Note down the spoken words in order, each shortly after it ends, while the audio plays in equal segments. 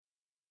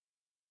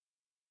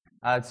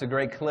It's a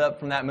great clip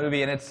from that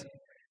movie, and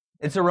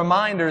it's a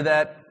reminder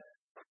that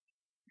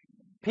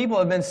people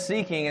have been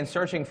seeking and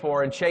searching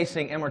for and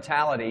chasing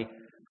immortality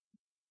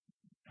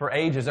for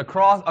ages.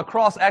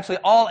 Across actually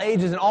all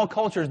ages and all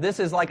cultures, this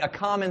is like a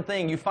common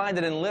thing. You find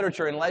it in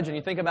literature and legend.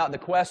 You think about the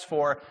quest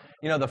for,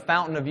 the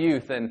fountain of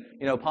youth, and,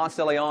 Ponce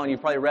de Leon.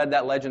 You've probably read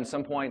that legend at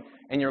some point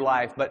in your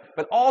life. But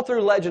all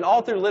through legend,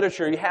 all through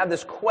literature, you have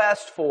this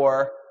quest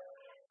for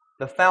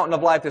the fountain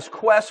of life, this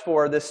quest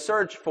for, this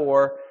search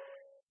for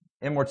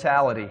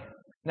immortality.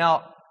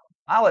 Now,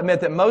 I'll admit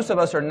that most of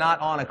us are not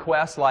on a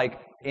quest like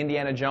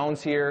Indiana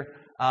Jones here,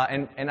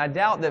 and I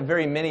doubt that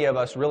very many of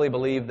us really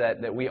believe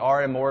that we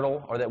are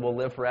immortal or that we'll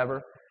live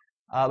forever.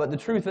 But the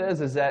truth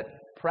is that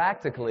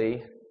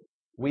practically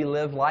we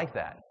live like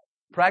that.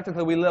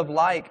 Practically we live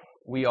like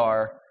we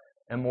are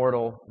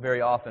immortal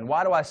very often.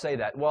 Why do I say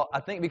that? Well, I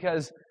think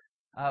because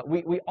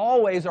we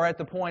always are at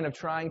the point of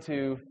trying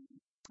to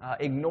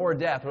ignore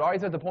death. We're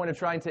always at the point of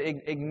trying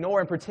to ignore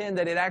and pretend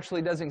that it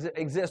actually doesn't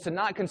exist, to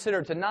not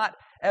consider, to not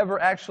ever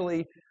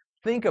actually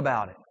think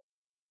about it,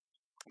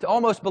 to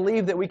almost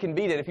believe that we can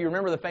beat it. If you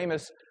remember the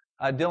famous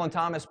Dylan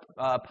Thomas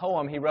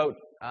poem he wrote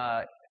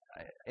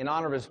in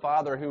honor of his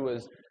father who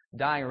was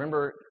dying,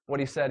 remember what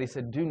he said? He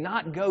said, "Do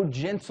not go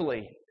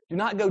gently. Do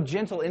not go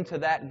gentle into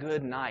that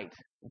good night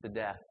of the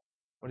death."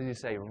 What did he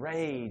say?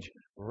 Rage,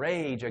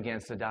 rage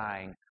against the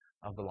dying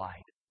of the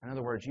light. In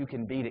other words, you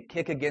can beat it,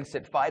 kick against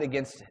it, fight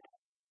against it,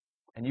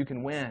 and you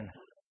can win.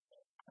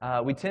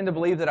 We tend to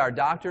believe that our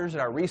doctors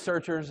and our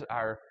researchers,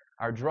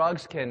 our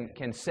drugs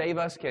can save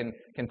us, can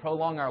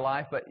prolong our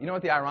life. But you know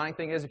what the ironic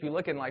thing is? If you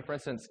look in, like, for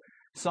instance,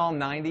 Psalm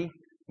 90, you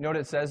know what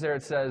it says there?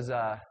 It says,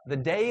 the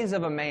days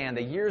of a man,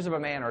 the years of a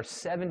man are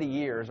 70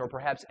 years, or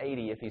perhaps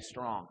 80 if he's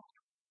strong.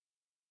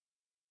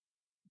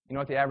 You know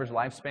what the average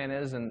lifespan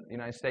is in the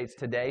United States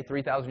today,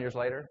 3,000 years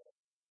later?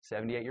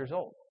 78 years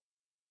old.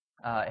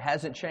 It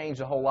hasn't changed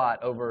a whole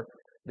lot over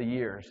the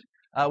years.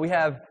 We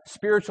have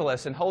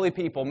spiritualists and holy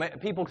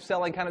people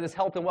selling kind of this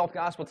health and wealth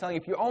gospel, telling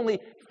you if you're only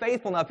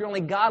faithful enough, you're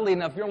only godly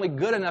enough, you're only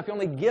good enough, you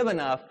only give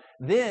enough,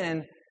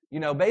 then,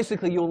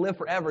 basically you'll live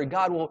forever.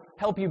 God will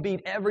help you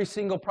beat every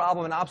single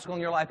problem and obstacle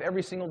in your life,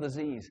 every single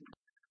disease.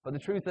 But the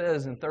truth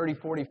is, in 30,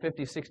 40,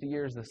 50, 60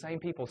 years, the same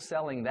people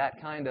selling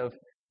that kind of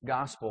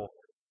gospel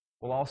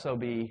will also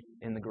be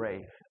in the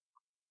grave.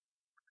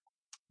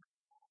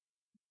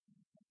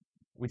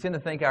 We tend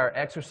to think our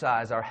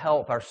exercise, our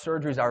health, our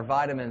surgeries, our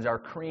vitamins, our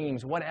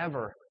creams,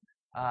 whatever,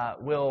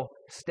 will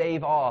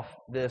stave off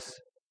this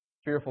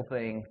fearful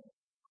thing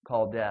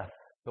called death.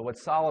 But what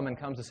Solomon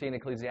comes to see in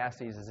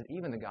Ecclesiastes is that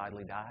even the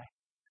godly die,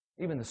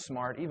 even the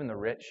smart, even the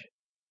rich,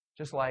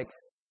 just like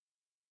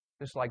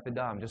the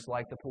dumb, just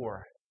like the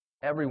poor.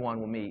 Everyone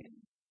will meet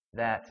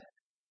that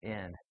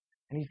end.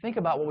 And you think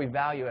about what we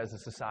value as a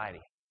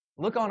society.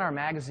 Look on our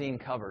magazine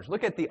covers.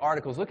 Look at the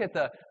articles. Look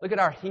at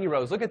our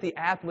heroes. Look at the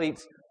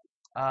athletes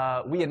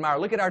we admire.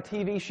 Look at our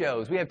TV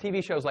shows. We have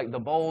TV shows like The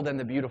Bold and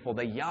the Beautiful,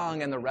 The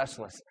Young and the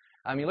Restless.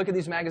 You look at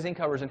these magazine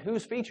covers, and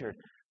who's featured?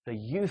 The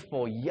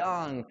youthful,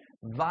 young,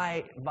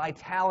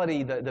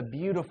 vitality, the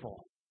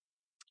beautiful.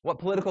 What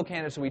political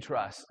candidates do we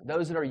trust?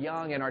 Those that are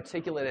young and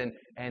articulate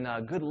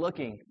and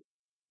good-looking.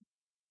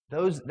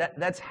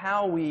 That's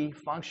how we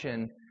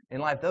function in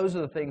life. Those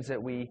are the things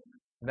that we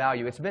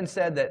value. It's been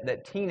said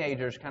that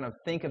teenagers kind of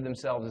think of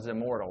themselves as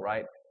immortal,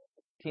 right?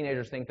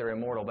 Teenagers think they're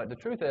immortal, but the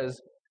truth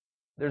is,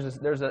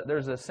 there's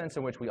a sense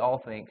in which we all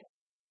think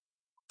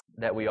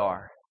that we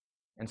are.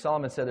 And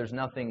Solomon said there's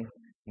nothing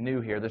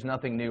new here. There's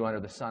nothing new under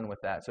the sun with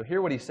that. So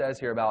hear what he says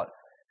here about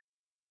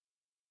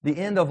the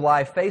end of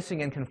life,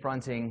 facing and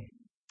confronting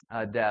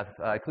death.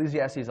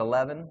 Ecclesiastes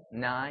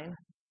 11:9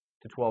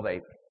 to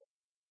 12:8.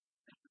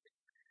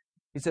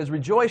 He says,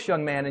 "Rejoice,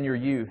 young man, in your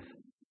youth.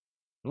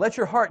 Let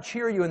your heart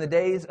cheer you in the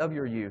days of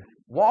your youth.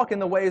 Walk in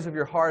the ways of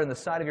your heart in the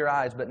sight of your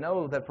eyes, but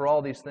know that for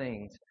all these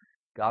things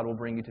God will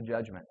bring you to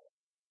judgment.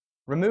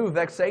 Remove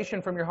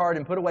vexation from your heart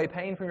and put away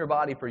pain from your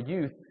body, for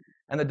youth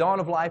and the dawn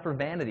of life are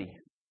vanity.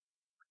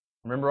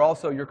 Remember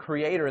also your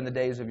Creator in the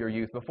days of your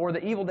youth, before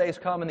the evil days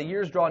come and the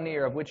years draw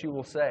near, of which you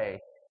will say,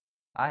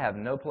 I have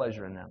no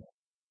pleasure in them.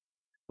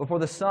 Before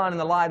the sun and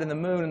the light and the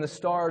moon and the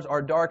stars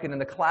are darkened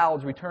and the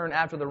clouds return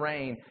after the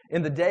rain,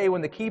 in the day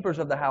when the keepers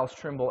of the house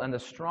tremble and the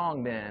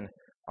strong men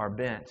are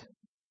bent,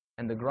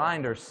 and the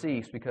grinders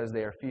cease because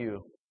they are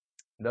few.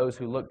 Those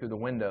who look through the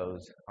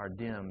windows are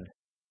dimmed,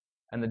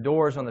 and the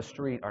doors on the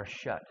street are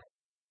shut.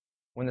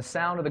 When the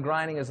sound of the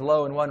grinding is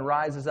low, and one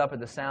rises up at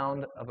the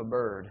sound of a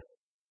bird,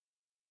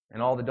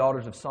 and all the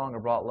daughters of song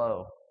are brought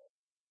low.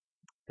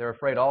 They're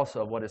afraid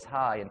also of what is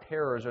high, and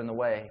terrors are in the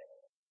way.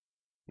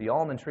 The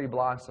almond tree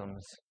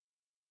blossoms,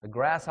 the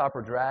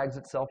grasshopper drags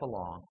itself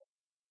along,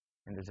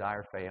 and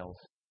desire fails,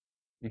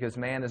 because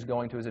man is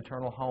going to his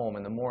eternal home,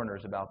 and the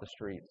mourners about the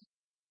streets.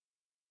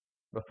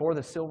 Before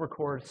the silver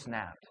cord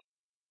snapped,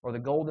 or the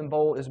golden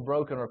bowl is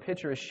broken, or a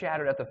pitcher is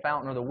shattered at the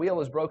fountain, or the wheel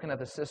is broken at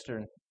the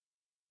cistern,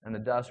 and the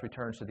dust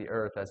returns to the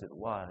earth as it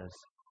was,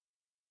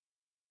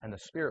 and the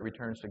spirit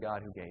returns to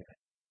God who gave it.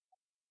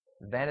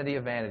 Vanity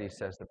of vanities,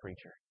 says the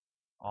preacher.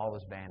 All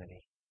is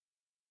vanity.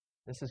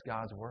 This is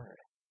God's Word.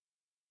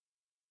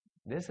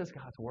 This is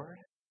God's Word.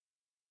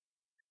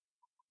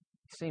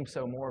 It seems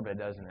so morbid,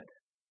 doesn't it?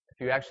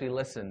 If you actually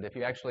listened, if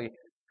you actually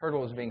heard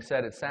what was being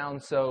said, it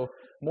sounds so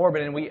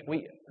morbid. And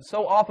we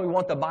so often we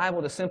want the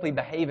Bible to simply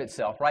behave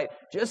itself, right?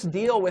 Just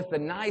deal with the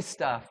nice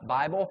stuff,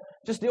 Bible.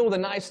 Just deal with the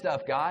nice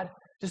stuff, God.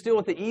 Just deal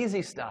with the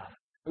easy stuff.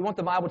 We want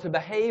the Bible to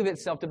behave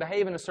itself, to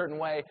behave in a certain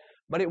way,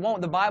 but it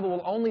won't. The Bible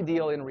will only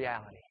deal in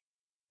reality.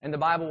 And the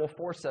Bible will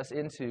force us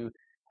into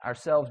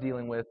ourselves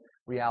dealing with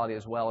reality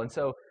as well. And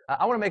so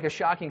I want to make a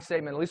shocking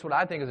statement, at least what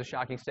I think is a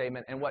shocking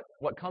statement, and what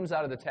comes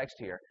out of the text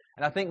here.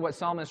 And I think what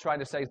Solomon is trying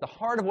to say is the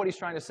heart of what he's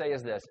trying to say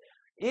is this.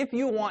 If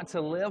you want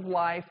to live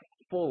life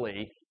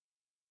fully,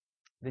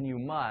 then you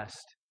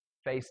must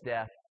face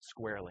death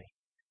squarely.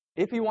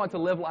 If you want to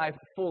live life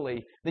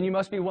fully, then you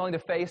must be willing to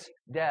face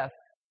death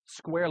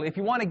squarely. If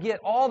you want to get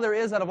all there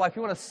is out of life,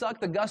 you want to suck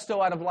the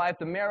gusto out of life,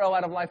 the marrow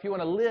out of life, you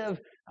want to live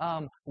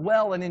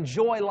well and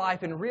enjoy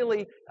life and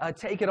really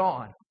take it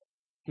on,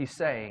 he's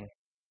saying,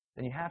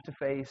 then you have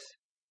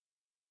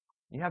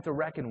to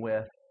reckon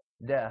with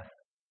death.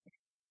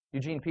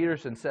 Eugene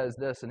Peterson says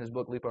this in his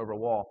book, Leap Over a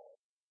Wall.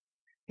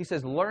 He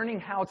says, learning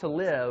how to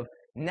live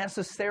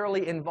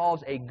necessarily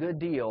involves a good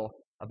deal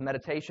of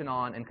meditation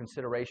on and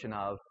consideration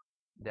of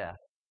death.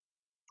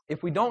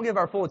 If we don't give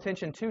our full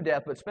attention to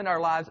death, but spend our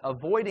lives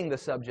avoiding the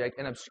subject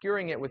and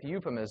obscuring it with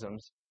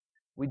euphemisms,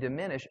 we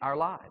diminish our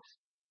lives.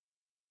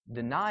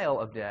 Denial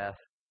of death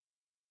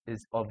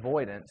is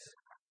avoidance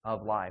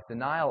of life.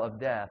 Denial of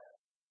death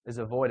is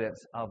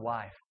avoidance of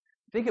life.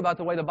 Think about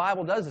the way the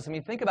Bible does this. I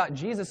mean, think about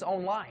Jesus'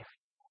 own life.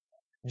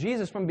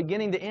 Jesus, from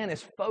beginning to end,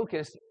 is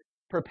focused,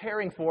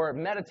 preparing for,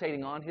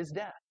 meditating on his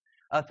death.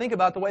 Think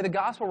about the way the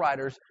gospel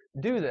writers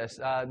do this.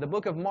 The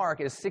book of Mark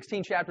is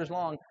 16 chapters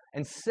long,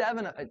 and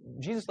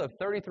Jesus lived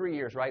 33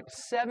 years, right?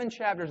 7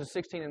 chapters of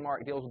 16 in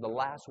Mark deals with the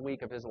last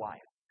week of his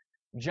life.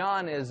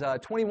 John is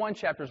 21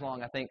 chapters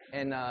long, I think,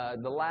 and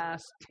the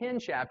last 10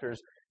 chapters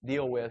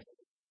deal with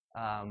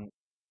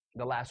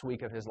the last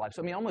week of his life.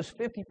 So, I mean, almost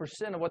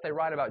 50% of what they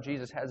write about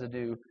Jesus has to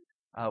do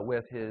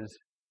with his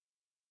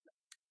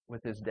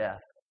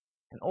death.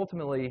 And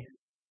ultimately,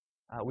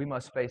 we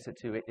must face it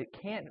too.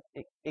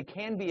 It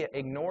can be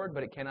ignored,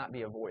 but it cannot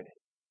be avoided.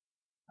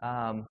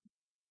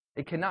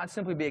 It cannot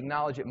simply be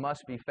acknowledged, it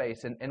must be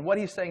faced. And what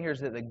he's saying here is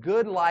that the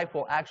good life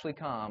will actually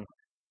come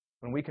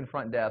when we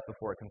confront death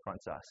before it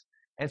confronts us.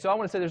 And so I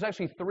want to say there's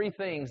actually 3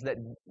 things that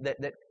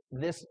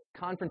this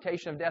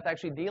confrontation of death,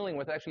 actually dealing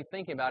with, actually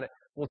thinking about it,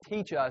 will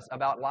teach us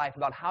about life,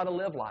 about how to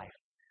live life.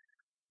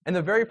 And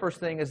the very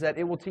first thing is that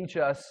it will teach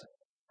us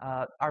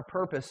our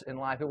purpose in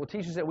life. It will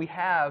teach us that we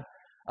have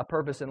a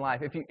purpose in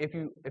life. If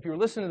you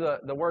listen to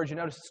the words, you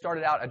notice it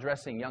started out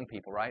addressing young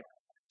people, right?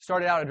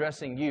 Started out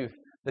addressing youth,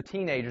 the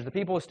teenagers, the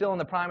people who are still in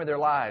the prime of their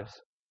lives.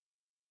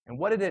 And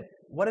what did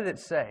it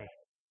say?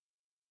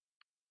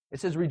 It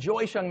says,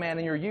 rejoice, young man,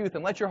 in your youth,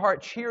 and let your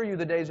heart cheer you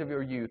the days of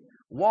your youth.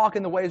 Walk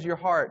in the ways of your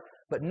heart,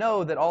 but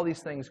know that all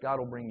these things God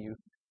will bring you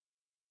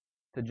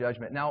to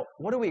judgment. Now,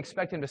 what do we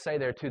expect him to say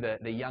there to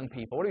the young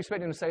people? What do we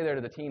expect him to say there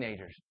to the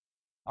teenagers?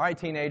 All right,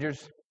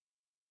 teenagers,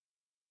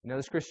 you know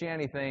this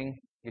Christianity thing.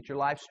 Get your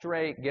life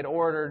straight. Get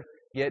ordered.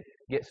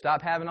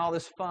 Stop having all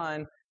this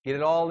fun. Get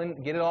it all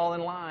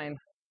in line.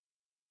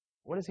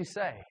 What does he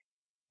say?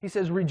 He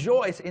says,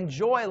 rejoice,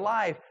 enjoy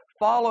life,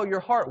 follow your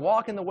heart,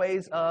 walk in the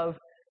ways of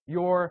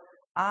your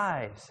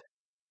eyes.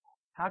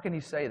 How can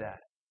he say that?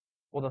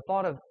 Well, the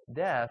thought of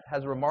death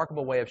has a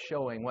remarkable way of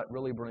showing what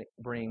really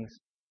brings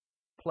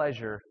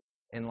pleasure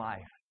in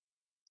life.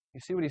 You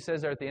see what he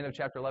says there at the end of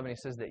chapter 11? He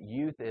says that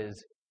youth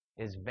is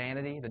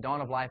vanity. The dawn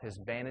of life is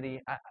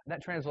vanity.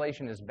 That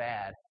translation is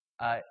bad.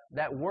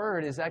 That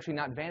word is actually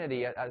not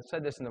vanity. I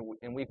said this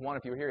in week 1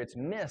 if you were here. It's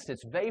mist.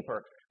 It's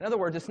vapor. In other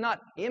words, it's not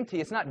empty.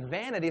 It's not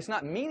vanity. It's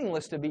not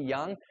meaningless to be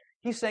young.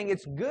 He's saying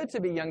it's good to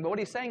be young, but what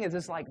he's saying is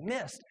it's like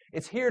mist.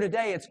 It's here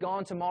today. It's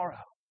gone tomorrow.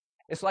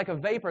 It's like a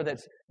vapor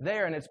that's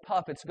there and it's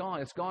puff. It's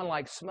gone. It's gone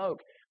like smoke.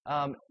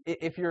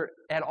 If you're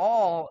at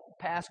all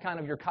past kind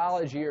of your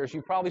college years,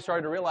 you probably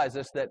started to realize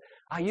this, that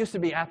I used to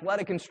be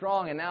athletic and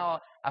strong, and now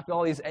I feel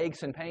all these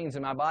aches and pains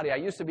in my body. I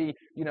used to be,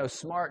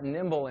 smart and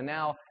nimble, and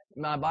now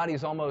my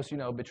body's almost,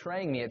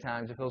 betraying me at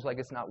times. It feels like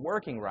it's not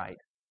working right.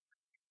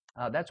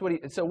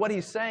 So what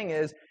he's saying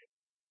is,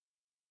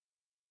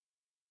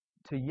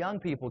 to young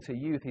people, to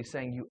youth, he's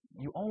saying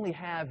you only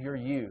have your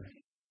youth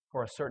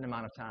for a certain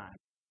amount of time.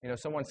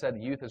 Someone said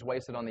youth is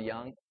wasted on the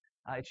young.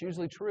 It's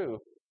usually true.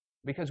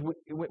 Because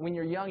when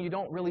you're young, you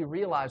don't really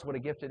realize what a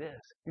gift it is.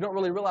 You don't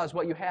really realize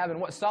what you have. And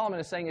what Solomon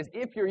is saying is,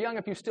 if you're young,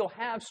 if you still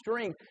have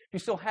strength, if you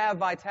still have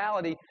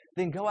vitality,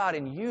 then go out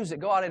and use it.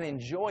 Go out and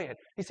enjoy it.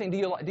 He's saying, do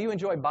you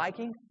enjoy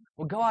biking?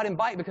 Well, go out and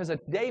bike, because a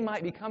day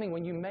might be coming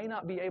when you may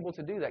not be able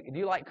to do that. Do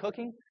you like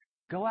cooking?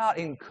 Go out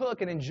and cook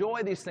and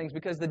enjoy these things,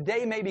 because the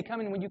day may be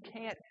coming when you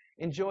can't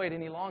enjoy it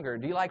any longer.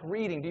 Do you like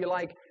reading? Do you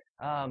like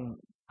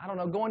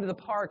going to the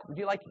park? Do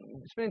you like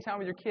spending time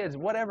with your kids?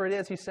 Whatever it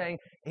is, he's saying,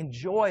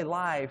 enjoy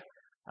life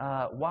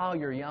while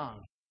you're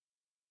young.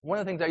 one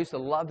of the things I used to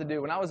love to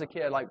do when I was a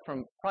kid, like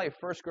from probably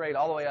first grade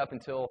all the way up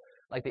until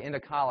like the end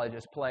of college,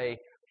 is play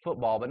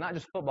football, but not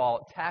just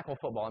football, tackle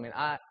football. I mean,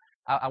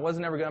 I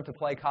wasn't ever good enough to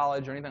play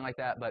college or anything like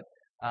that, but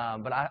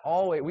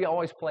we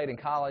always played in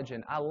college,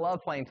 and I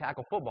love playing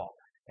tackle football.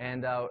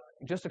 And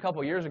just a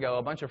couple of years ago,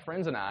 a bunch of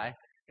friends and I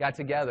got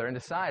together and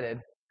decided,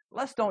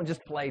 let's don't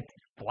just play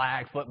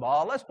flag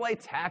football, let's play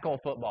tackle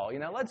football.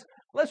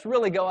 Let's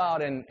really go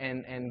out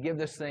and give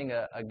this thing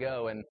a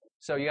go. And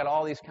so you got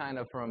all these kind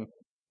of from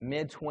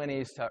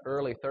mid-20s to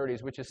early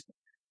 30s, which is,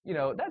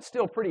 that's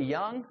still pretty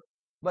young.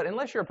 But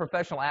unless you're a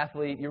professional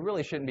athlete, you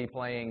really shouldn't be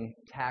playing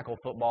tackle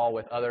football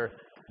with other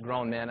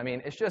grown men. I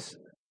mean, it's just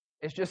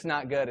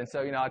not good. And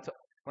so,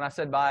 when I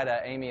said bye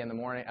to Amy in the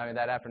morning,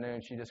 that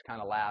afternoon, she just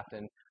kind of laughed,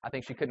 and I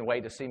think she couldn't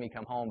wait to see me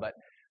come home. But,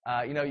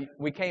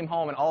 we came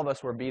home and all of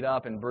us were beat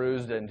up and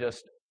bruised and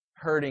just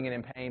hurting and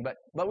in pain.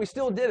 But we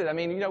still did it. I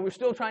mean, we're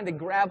still trying to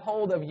grab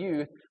hold of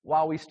youth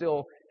while we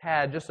still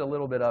had just a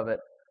little bit of it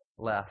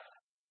left.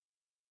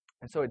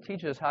 And so it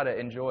teaches us how to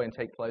enjoy and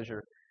take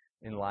pleasure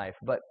in life.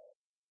 But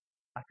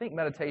I think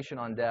meditation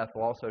on death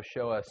will also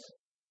show us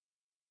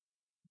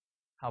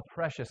how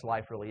precious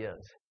life really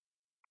is.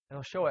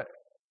 It'll show it.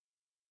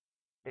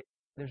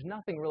 There's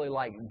nothing really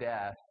like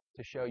death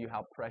to show you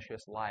how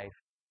precious life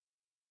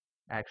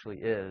actually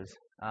is.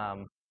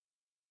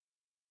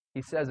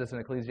 He says this in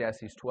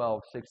Ecclesiastes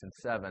 12, 6 and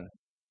 7.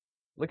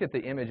 Look at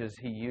the images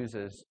he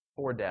uses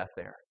for death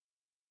there.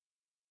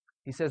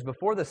 He says,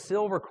 before the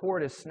silver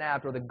cord is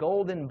snapped, or the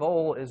golden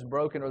bowl is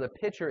broken, or the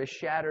pitcher is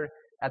shattered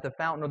at the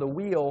fountain, or the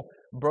wheel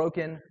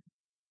broken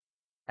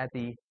at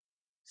the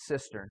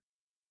cistern.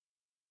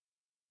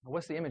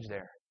 What's the image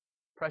there?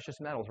 Precious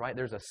metals, right?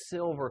 There's a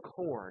silver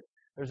cord.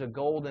 There's a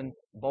golden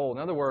bowl. In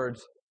other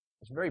words,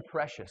 it's very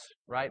precious,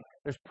 right?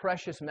 There's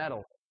precious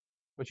metal.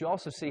 But you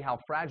also see how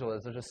fragile it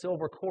is. There's a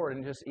silver cord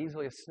and just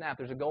easily snapped.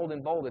 There's a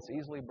golden bowl that's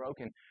easily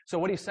broken. So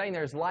what he's saying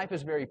there is life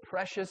is very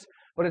precious,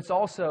 but it's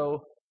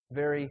also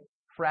very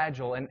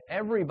fragile. And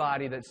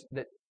everybody that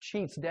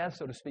cheats death,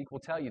 so to speak, will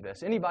tell you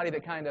this. Anybody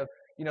that kind of,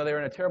 they're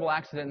in a terrible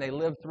accident and they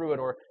lived through it,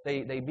 or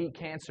they beat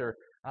cancer,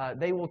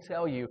 they will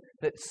tell you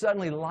that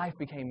suddenly life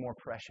became more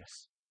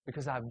precious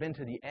because I've been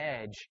to the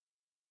edge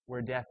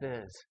where death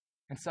is.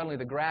 And suddenly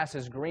the grass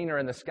is greener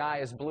and the sky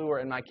is bluer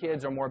and my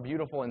kids are more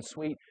beautiful and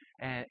sweet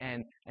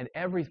and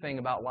everything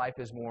about life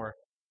is more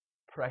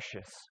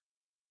precious.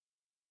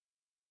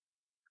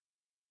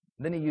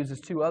 Then he uses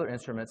two other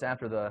instruments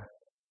after the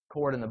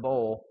cord and the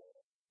bowl.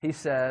 He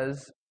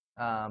says,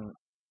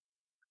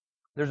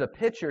 there's a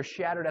pitcher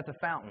shattered at the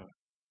fountain,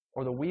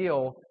 or the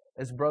wheel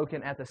is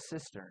broken at the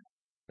cistern.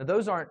 Now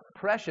those aren't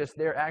precious,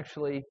 they're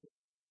actually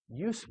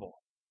useful.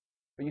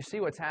 But you see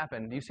what's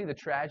happened. Do you see the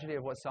tragedy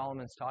of what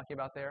Solomon's talking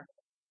about there?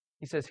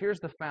 He says, here's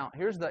the fountain,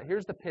 here's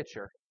the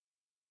pitcher.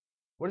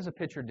 What does a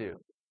pitcher do?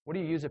 What do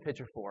you use a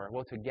pitcher for?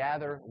 Well, to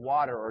gather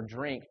water or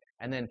drink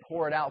and then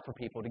pour it out for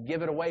people, to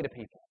give it away to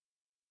people.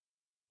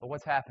 But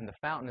what's happened? The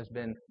fountain has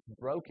been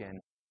broken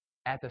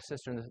at the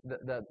cistern.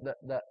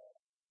 The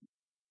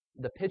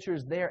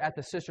pitcher's there at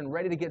the cistern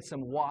ready to get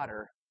some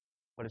water,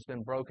 but it's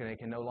been broken. It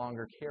can no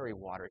longer carry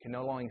water. It can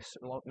no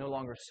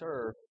longer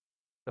serve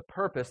the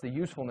purpose, the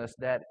usefulness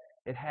that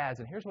it has.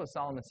 And here's what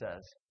Solomon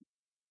says.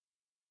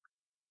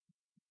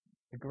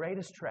 The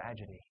greatest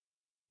tragedy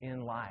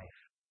in life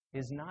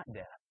is not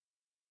death,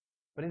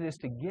 but it is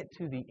to get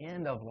to the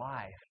end of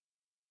life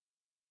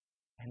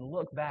and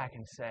look back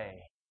and say,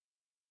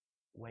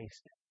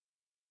 wasted.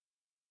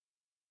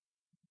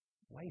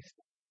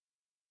 Wasted.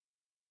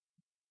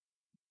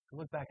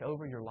 Look back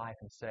over your life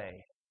and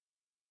say,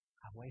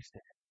 I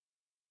wasted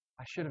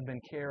it. I should have been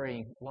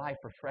carrying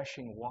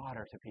life-refreshing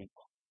water to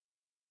people.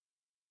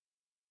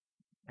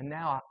 And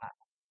now,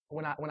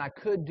 when I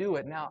could do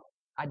it, now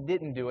I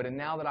didn't do it. And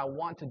now that I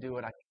want to do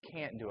it, I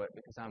can't do it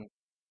because I'm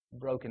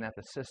broken at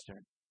the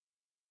cistern,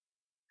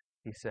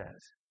 he says.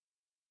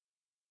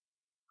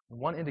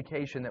 One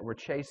indication that we're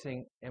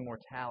chasing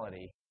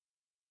immortality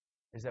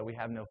is that we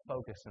have no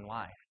focus in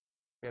life.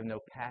 We have no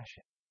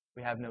passion.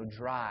 We have no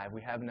drive.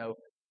 We have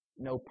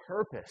no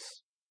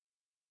purpose.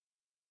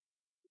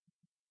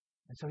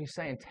 And so he's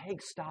saying,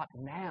 take stock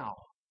now,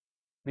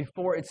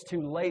 before it's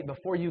too late,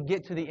 before you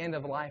get to the end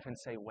of life and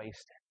say,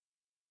 wasted.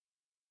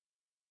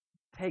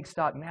 Take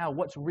stock now.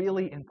 What's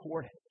really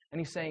important? And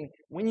he's saying,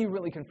 when you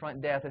really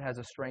confront death, it has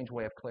a strange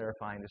way of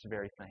clarifying this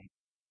very thing.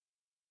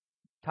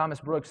 Thomas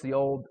Brooks, the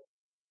old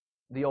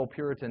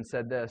Puritan,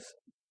 said this.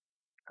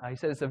 He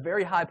said, it's a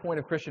very high point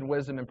of Christian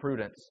wisdom and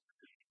prudence,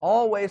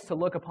 always to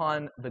look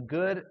upon the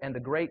good and the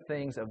great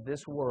things of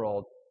this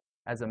world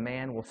as a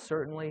man will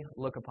certainly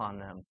look upon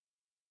them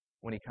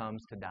when he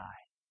comes to die.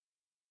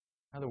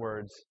 In other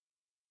words,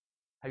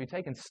 have you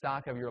taken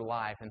stock of your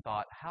life and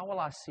thought, how will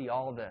I see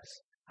all this?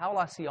 How will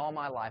I see all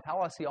my life? How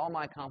will I see all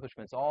my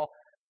accomplishments?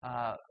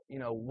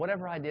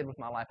 Whatever I did with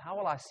my life, how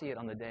will I see it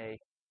on the day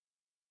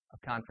of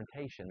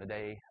confrontation, the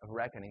day of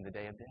reckoning, the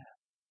day of death?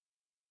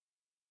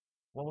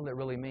 What will it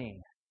really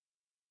mean?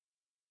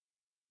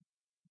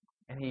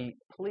 And he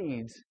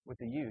pleads with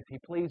the youth. He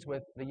pleads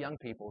with the young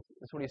people.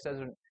 That's what he says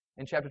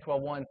in chapter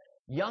 12:1,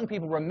 young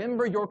people,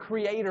 remember your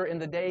Creator in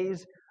the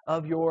days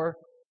of your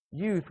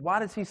youth. Why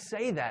does he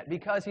say that?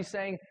 Because he's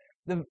saying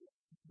the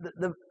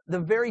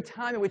very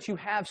time in which you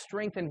have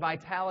strength and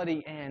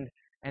vitality and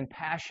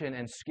passion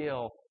and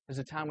skill is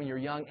a time when you're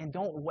young, and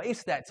don't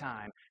waste that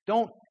time.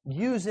 Don't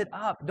use it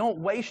up. Don't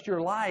waste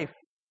your life.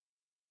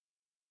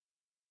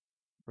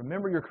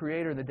 Remember your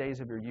Creator in the days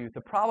of your youth.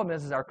 The problem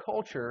is our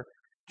culture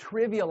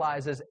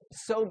trivializes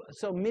so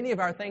many of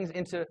our things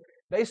into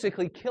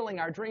basically killing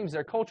our dreams.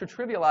 Their culture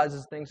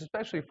trivializes things,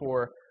 especially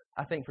for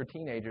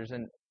teenagers.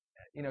 And,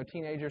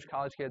 teenagers,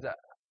 college kids,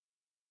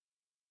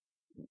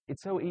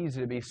 it's so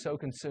easy to be so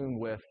consumed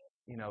with,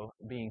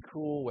 being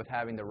cool, with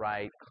having the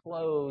right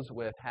clothes,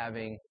 with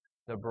having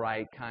the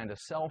right kind of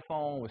cell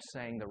phone, with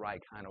saying the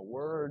right kind of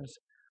words,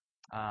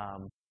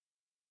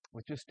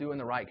 with just doing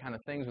the right kind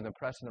of things, with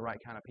impressing the right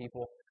kind of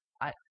people.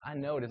 I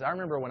noticed, I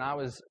remember when I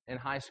was in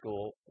high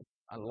school,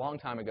 a long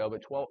time ago,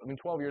 but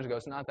 12 years ago,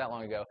 it's not that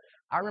long ago,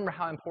 I remember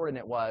how important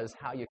it was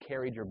how you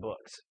carried your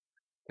books.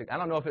 I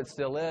don't know if it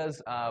still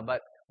is,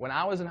 but when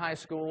I was in high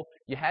school,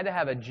 you had to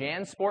have a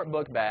JanSport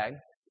book bag,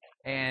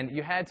 and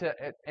you had to,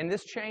 and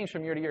this changed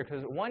from year to year,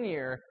 because one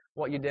year,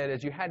 what you did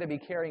is you had to be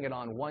carrying it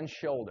on one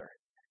shoulder,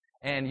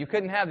 and you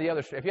couldn't have the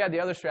other, if you had the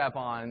other strap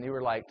on, you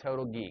were like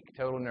total geek,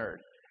 total nerd.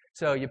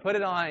 So you put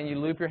it on and you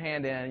loop your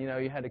hand in,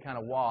 you had to kind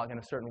of walk in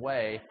a certain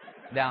way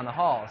down the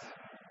halls.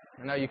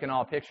 I know you can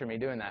all picture me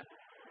doing that.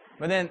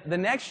 But then the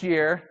next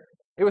year,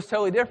 it was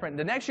totally different.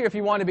 The next year, if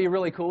you wanted to be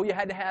really cool, you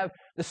had to have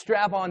the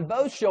strap on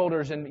both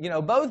shoulders and,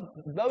 both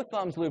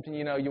thumbs looped, and,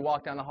 you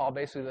walk down the hall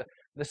basically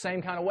the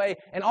same kind of way.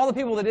 And all the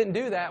people that didn't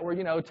do that were,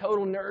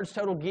 total nerds,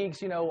 total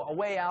geeks,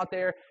 way out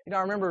there. I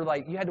remember,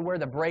 you had to wear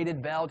the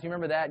braided belt. You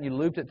remember that? And you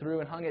looped it through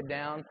and hung it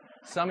down.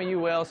 Some of you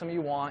will, some of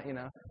you won't,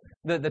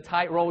 The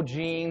tight rolled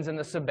jeans and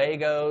the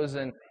Sebagos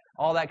and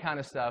all that kind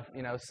of stuff.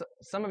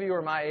 Some of you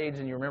are my age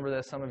and you remember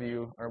this. Some of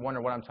you are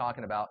wondering what I'm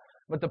talking about.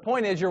 But the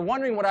point is, you're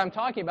wondering what I'm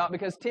talking about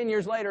because 10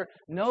 years later,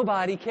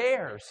 nobody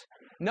cares.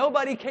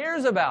 Nobody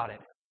cares about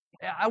it.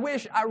 I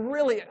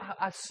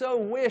so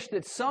wish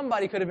that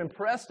somebody could have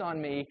impressed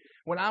on me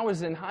when I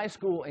was in high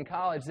school and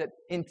college that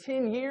in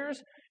 10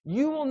 years,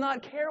 you will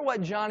not care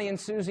what Johnny and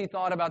Susie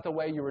thought about the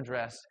way you were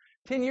dressed.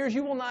 10 years,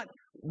 you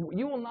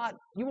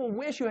will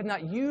wish you had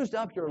not used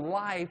up your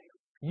life,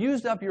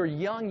 used up your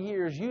young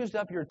years, used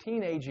up your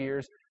teenage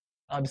years,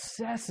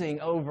 obsessing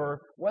over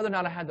whether or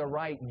not I had the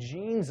right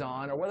jeans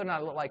on or whether or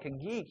not I looked like a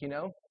geek,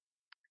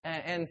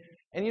 And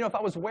if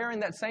I was wearing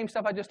that same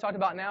stuff I just talked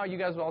about now, you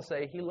guys would all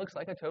say, he looks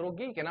like a total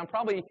geek. And I'm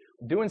probably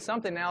doing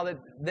something now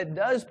that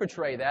does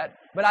portray that,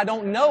 but I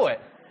don't know it.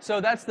 So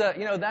that's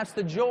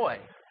the joy,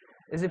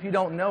 is if you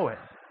don't know it.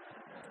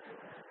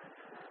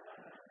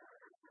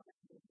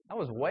 That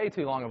was way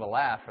too long of a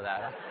laugh for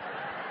that.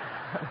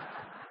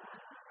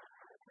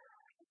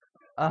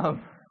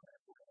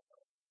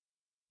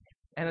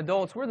 And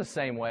adults, we're the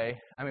same way.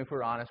 If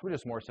we're honest, we're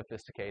just more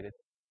sophisticated.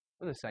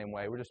 We're the same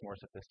way. We're just more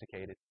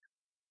sophisticated.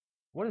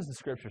 What does the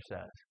Scripture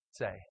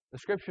say? The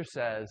Scripture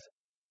says,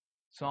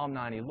 Psalm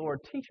 90, Lord,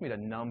 teach me to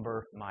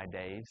number my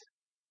days.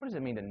 What does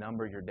it mean to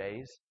number your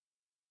days?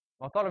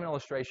 Well, I thought of an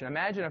illustration.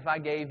 Imagine if I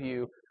gave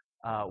you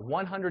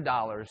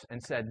 $100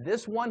 and said,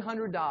 this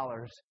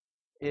 $100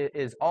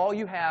 is all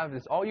you have,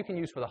 is all you can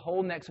use for the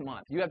whole next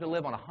month. You have to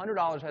live on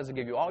 $100, has to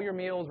give you all your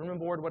meals, room and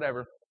board,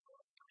 whatever,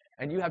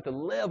 and you have to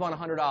live on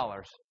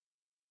 $100.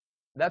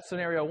 That's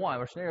scenario one.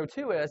 Or scenario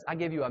two is, I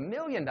give you $1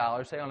 million,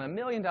 say on $1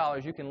 million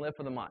you can live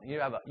for the month.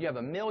 You have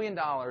 $1 million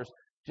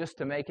just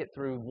to make it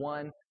through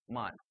 1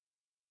 month.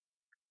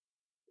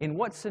 In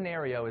what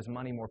scenario is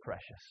money more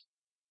precious?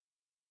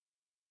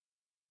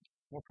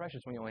 More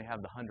precious when you only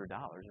have the $100,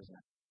 isn't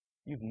it?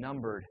 You've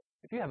numbered.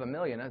 If you have $1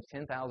 million, that's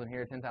 10,000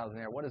 here, 10,000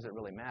 there. What does it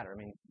really matter?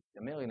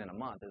 $1 million in a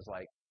month is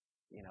like,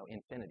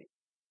 infinity.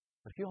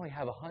 But if you only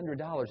have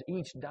 $100,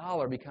 each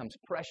dollar becomes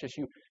precious.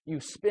 You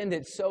spend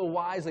it so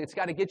wisely. It's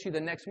got to get you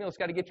the next meal. It's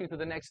got to get you through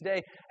the next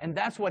day. And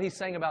that's what he's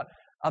saying about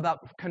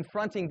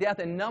confronting death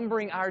and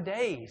numbering our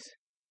days,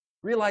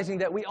 realizing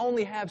that we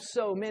only have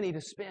so many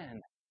to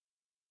spend.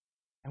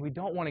 And we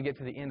don't want to get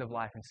to the end of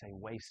life and say,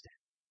 waste it.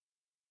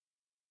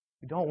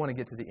 We don't want to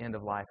get to the end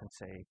of life and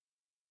say,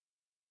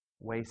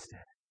 waste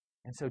it.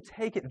 And so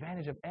take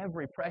advantage of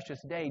every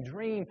precious day.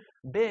 Dream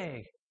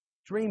big.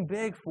 Dream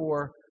big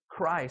for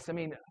Christ.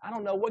 I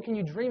don't know. What can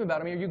you dream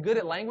about? Are you good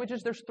at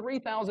languages? There's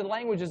 3,000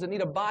 languages that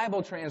need a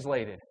Bible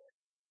translated.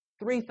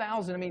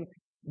 3,000.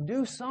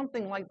 Do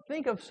something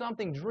think of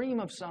something, dream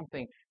of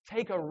something,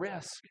 take a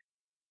risk.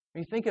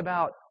 Think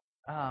about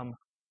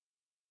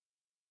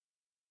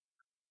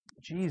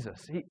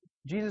Jesus.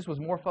 Jesus was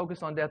more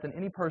focused on death than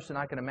any person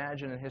I can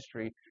imagine in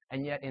history,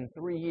 and yet in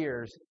 3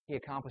 years, he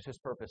accomplished his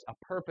purpose. A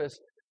purpose.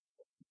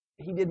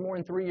 He did more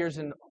in 3 years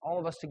than all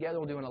of us together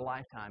will do in a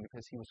lifetime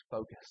because he was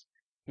focused.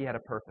 He had a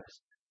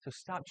purpose. So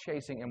stop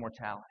chasing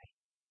immortality.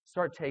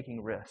 Start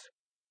taking risks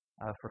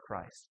for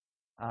Christ.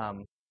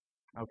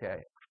 Okay,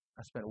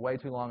 I spent way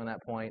too long on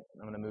that point.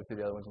 I'm going to move through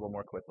the other ones a little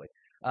more quickly.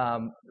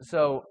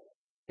 So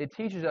it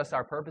teaches us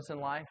our purpose in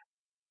life.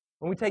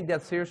 When we take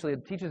death seriously,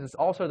 it teaches us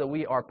also that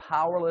we are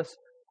powerless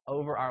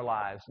over our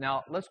lives.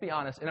 Now, let's be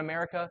honest. In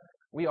America,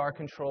 we are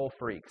control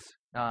freaks.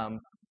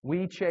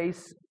 We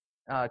chase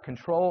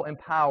control and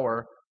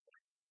power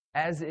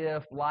as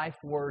if life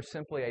were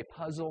simply a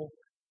puzzle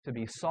to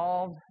be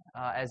solved,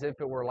 as if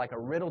it were like a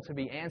riddle to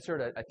be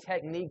answered, a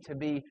technique to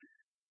be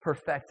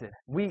perfected.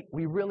 We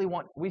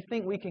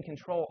think we can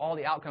control all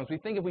the outcomes. We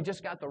think if we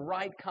just got the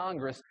right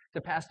Congress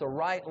to pass the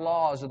right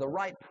laws or the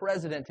right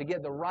president to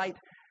get the right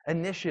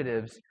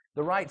initiatives,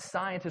 the right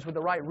scientists with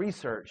the right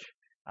research,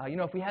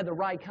 if we had the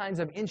right kinds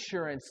of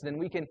insurance, then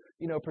we can,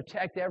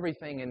 protect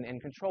everything and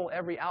control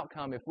every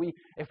outcome. If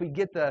we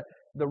get the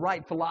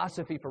right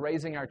philosophy for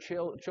raising our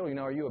children,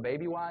 are you a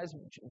baby-wise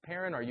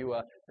parent? Are you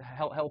a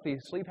healthy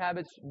sleep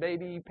habits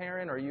baby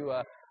parent? Are you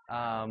a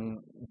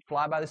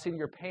fly by the seat of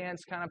your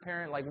pants kind of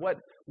parent? Like,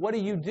 what do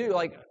you do?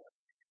 Like,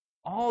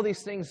 all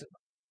these things,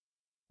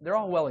 they're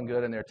all well and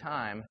good in their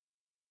time.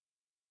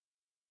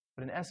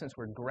 But in essence,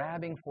 we're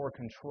grabbing for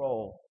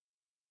control.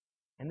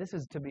 And this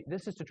is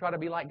to try to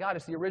be like God.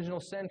 It's the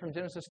original sin from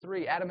Genesis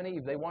 3. Adam and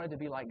Eve, they wanted to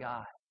be like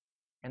God.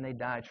 And they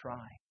died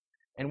trying.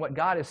 And what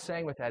God is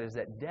saying with that is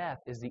that death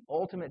is the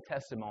ultimate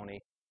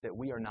testimony that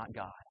we are not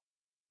God.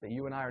 That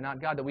you and I are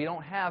not God. That we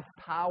don't have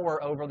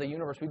power over the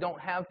universe. We don't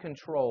have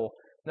control.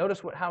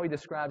 Notice how he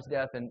describes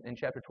death in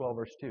chapter 12,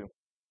 verse 2.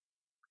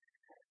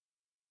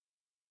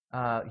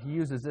 He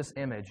uses this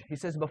image. He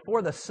says,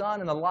 before the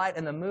sun and the light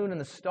and the moon and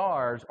the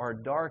stars are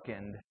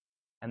darkened,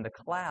 and the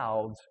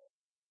clouds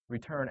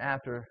return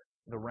after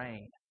the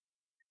rain.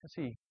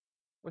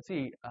 What's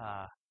he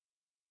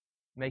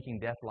making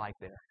death like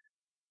there?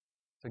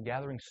 It's a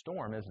gathering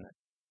storm, isn't it?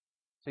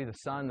 See, the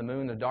sun, the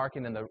moon, they're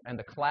darkened, and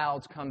the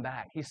clouds come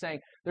back. He's saying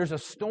there's a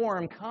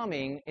storm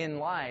coming in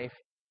life,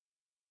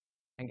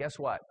 and guess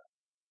what?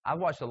 I've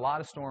watched a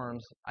lot of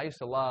storms. I used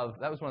to love,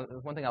 that was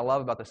one thing I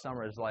love about the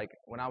summer is like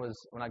when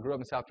I grew up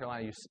in South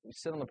Carolina, you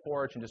sit on the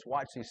porch and just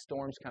watch these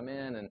storms come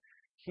in and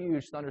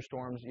huge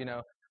thunderstorms, in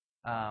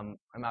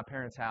my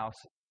parents' house.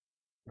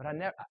 But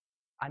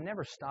I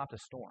never stopped a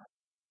storm.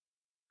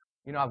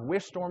 I've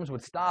wished storms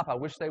would stop. I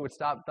wish they would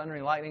stop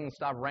thundering, lightning,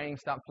 stop raining,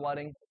 stop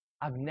flooding.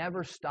 I've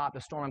never stopped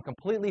a storm. I'm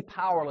completely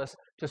powerless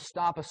to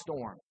stop a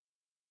storm.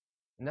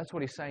 And that's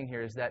what he's saying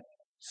here is that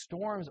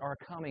storms are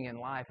coming in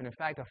life. And in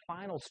fact, a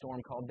final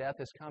storm called death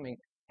is coming.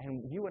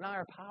 And you and I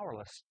are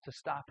powerless to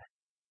stop it.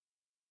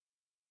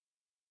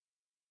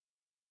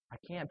 I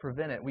can't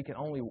prevent it.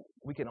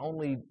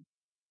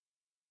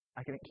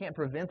 I can't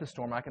prevent the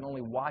storm. I can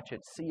only watch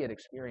it, see it,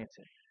 experience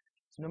it.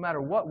 So no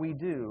matter what we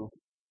do,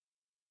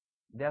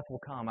 death will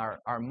come.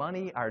 Our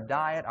money, our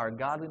diet, our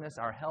godliness,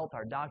 our health,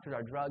 our doctors,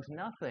 our drugs,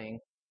 nothing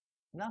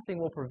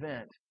will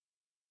prevent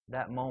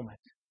that moment.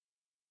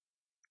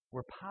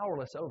 We're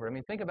powerless over. I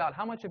mean, think about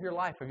how much of your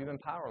life have you been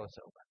powerless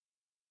over?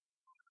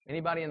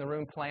 Anybody in the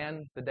room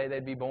plan the day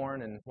they'd be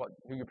born and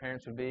who your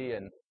parents would be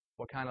and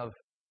what kind of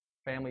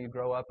family you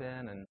grow up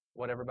in and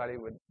what everybody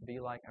would be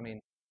like? I mean,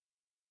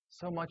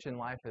 so much in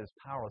life is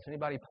powerless.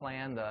 Anybody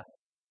plan the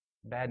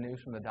bad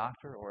news from the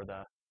doctor or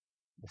the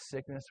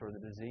sickness or the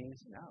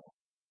disease? No.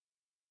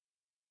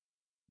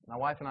 My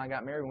wife and I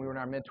got married when we were in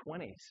our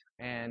mid-20s.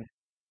 And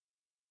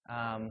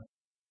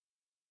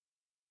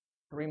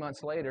 3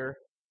 months later,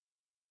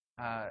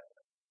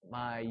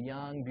 my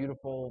young,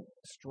 beautiful,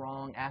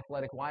 strong,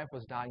 athletic wife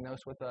was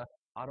diagnosed with an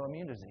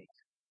autoimmune disease.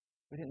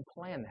 We didn't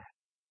plan that.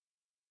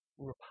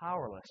 We were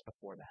powerless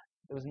before that.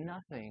 There was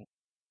nothing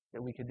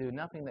that we could do,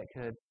 nothing that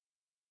could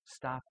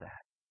stop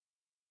that.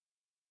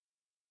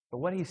 But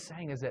what he's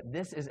saying is that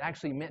this is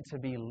actually meant to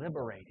be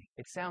liberating.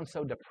 It sounds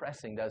so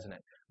depressing, doesn't it?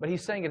 But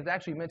he's saying it's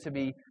actually meant to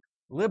be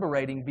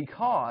liberating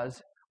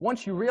because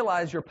once you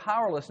realize your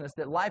powerlessness,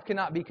 that life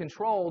cannot be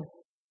controlled,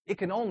 it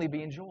can only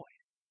be enjoyed.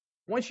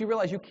 Once you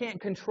realize you can't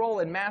control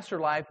and master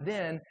life,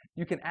 then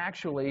you can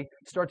actually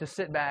start to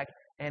sit back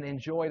and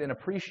enjoy it and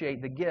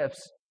appreciate the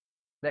gifts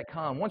that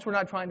come. Once we're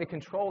not trying to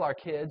control our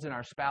kids and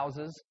our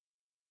spouses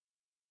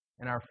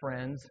and our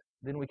friends,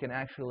 then we can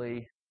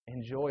actually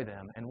enjoy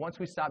them. And once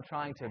we stop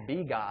trying to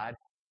be God,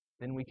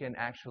 then we can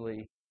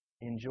actually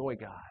enjoy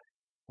God.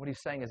 What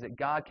he's saying is that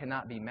God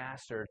cannot be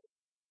mastered,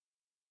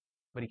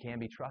 but he can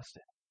be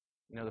trusted.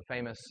 The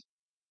famous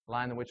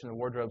Lion, the Witch, and the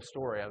Wardrobe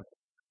story.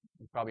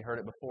 You've probably heard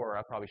it before, or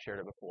I've probably shared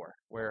it before,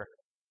 where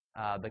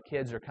the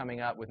kids are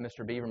coming up with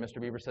Mr. Beaver. Mr.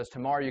 Beaver says,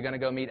 tomorrow you're going to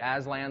go meet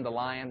Aslan, the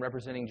lion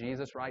representing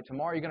Jesus, right?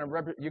 Tomorrow you're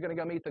going to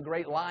go meet the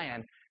great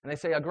lion. And they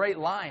say, a great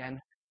lion,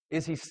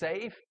 is he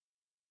safe?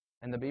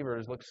 And the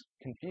beaver looks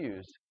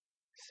confused.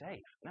 Safe?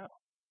 No.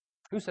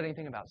 Who said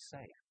anything about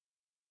safe?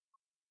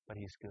 But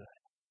he's good.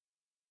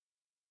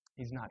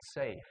 He's not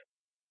safe,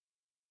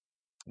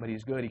 but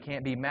he's good. He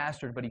can't be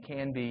mastered, but he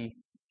can be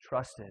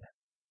trusted.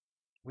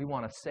 We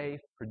want a safe,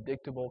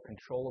 predictable,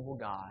 controllable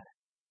God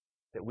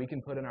that we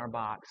can put in our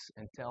box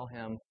and tell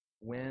him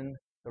when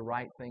the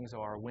right things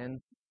are, when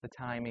the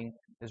timing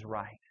is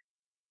right.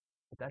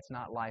 But that's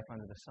not life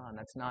under the sun.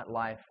 That's not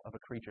life of a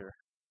creature.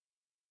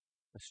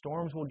 The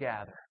storms will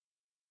gather.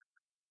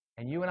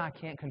 And you and I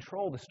can't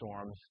control the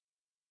storms,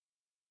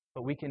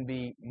 but we can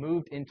be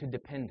moved into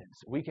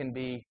dependence. We can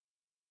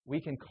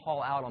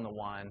call out on the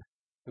one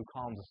who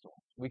calms the storms.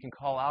 We can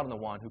call out on the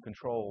one who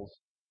controls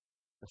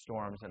the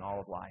storms in all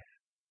of life.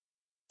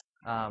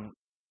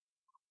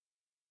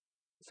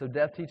 So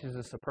death teaches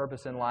us a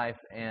purpose in life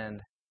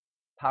and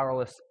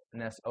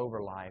powerlessness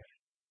over life.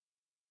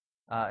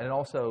 And it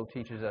also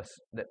teaches us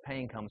that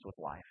pain comes with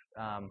life.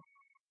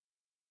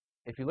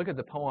 If you look at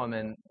the poem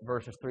in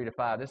verses 3 to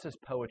 5, this is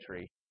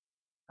poetry.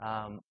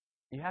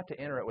 You have to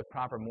enter it with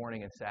proper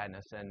mourning and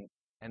sadness.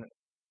 And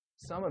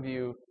some of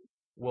you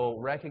will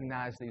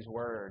recognize these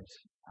words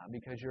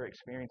because you're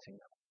experiencing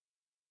them.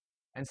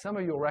 And some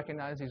of you will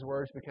recognize these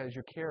words because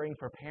you're caring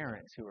for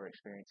parents who are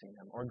experiencing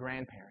them or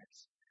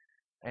grandparents.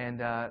 And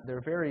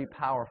they're very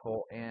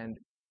powerful and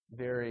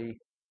very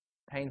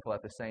painful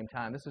at the same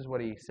time. This is what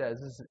he says.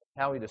 This is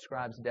how he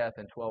describes death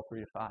in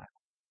 12:3 to 5.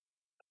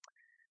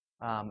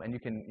 And you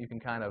can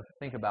kind of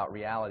think about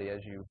reality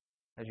as you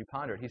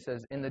ponder it. He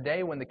says, "In the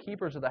day when the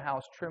keepers of the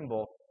house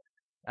tremble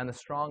and the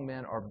strong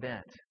men are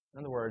bent." In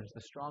other words,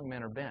 the strong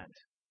men are bent.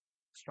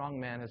 The strong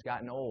man has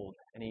gotten old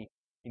and he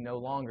no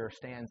longer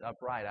stands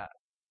upright. I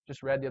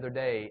just read the other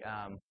day,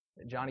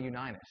 Johnny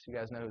Unitas. You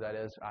guys know who that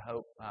is, I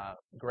hope.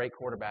 Great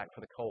quarterback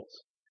for the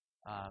Colts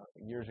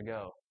years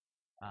ago.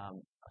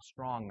 A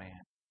strong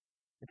man.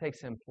 It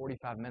takes him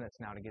 45 minutes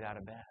now to get out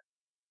of bed.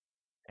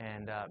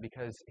 And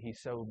because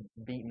he's so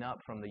beaten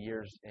up from the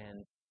years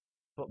in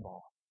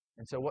football.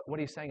 And so what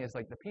he's saying is,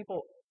 like, the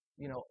people,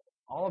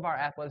 all of our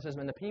athleticism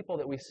and the people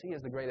that we see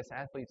as the greatest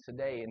athletes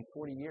today, in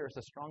 40 years,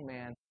 the strong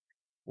man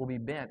will be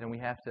bent, and we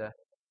have to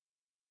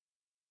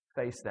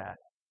face that.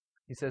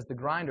 He says, "The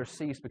grinders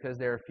cease because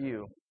they are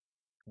few."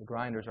 The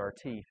grinders are our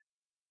teeth.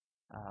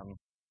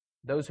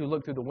 Those who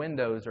look through the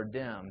windows are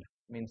dimmed.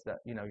 It means that,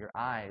 your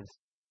eyes,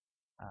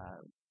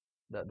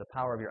 the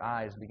power of your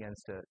eyes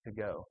begins to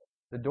go.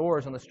 The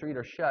doors on the street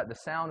are shut. The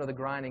sound of the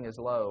grinding is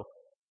low.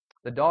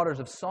 The daughters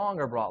of song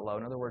are brought low.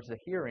 In other words, the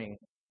hearing,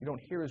 you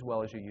don't hear as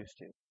well as you used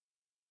to.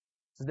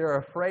 So they're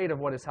afraid of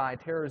what is high.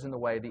 Terror is in the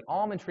way. The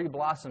almond tree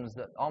blossoms.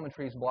 The almond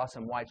trees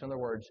blossom white. So in other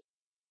words,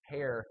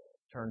 hair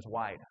turns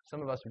white.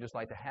 Some of us would just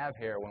like to have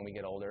hair when we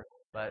get older.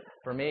 But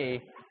for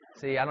me,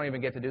 see, I don't even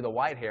get to do the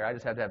white hair. I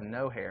just have to have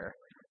no hair.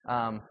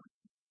 It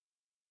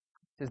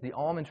says the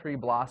almond tree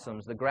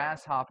blossoms. The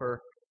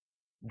grasshopper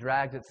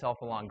drags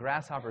itself along.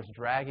 Grasshopper's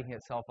dragging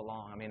itself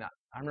along. I mean,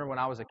 I remember when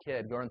I was a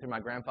kid going through my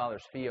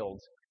grandfather's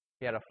fields.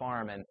 He had a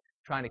farm, and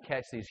trying to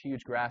catch these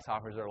huge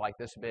grasshoppers that are like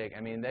this big.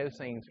 I mean, those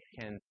things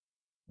can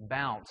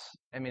bounce.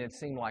 I mean, it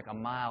seemed like a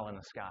mile in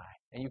the sky,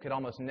 and you could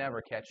almost never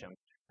catch them.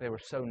 They were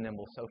so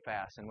nimble, so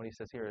fast. And what he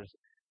says here is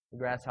the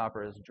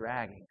grasshopper is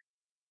dragging,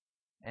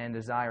 and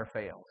desire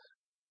fails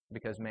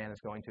because man is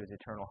going to his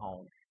eternal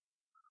home.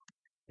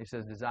 He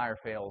says desire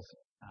fails.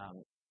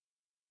 You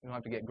don't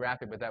have to get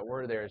graphic, but that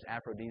word there is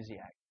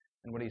aphrodisiac.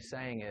 And what he's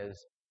saying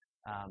is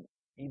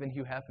even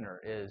Hugh Hefner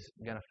is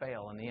going to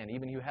fail in the end.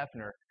 Even Hugh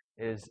Hefner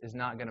is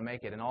not going to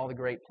make it. And all the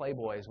great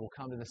playboys will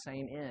come to the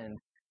same end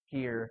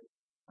here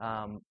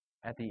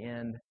at the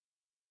end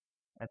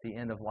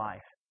of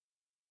life.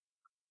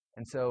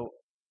 And so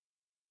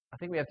I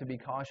think we have to be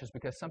cautious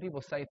because some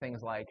people say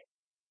things like,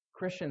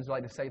 Christians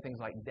like to say things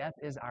like, death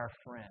is our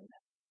friend.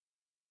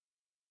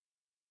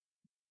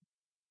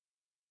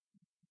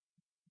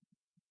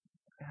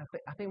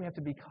 I think we have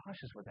to be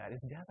cautious with that.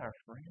 Is death our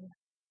friend?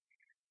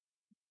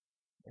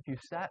 If you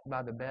sat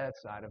by the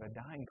bedside of a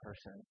dying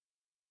person,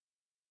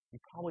 you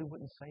probably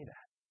wouldn't say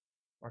that.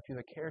 Or if you're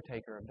the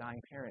caretaker of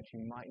dying parents, you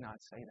might not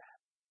say that.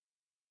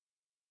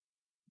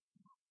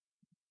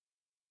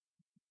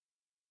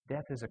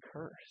 Death is a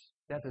curse.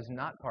 Death is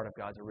not part of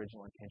God's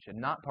original intention,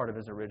 not part of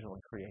His original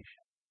creation.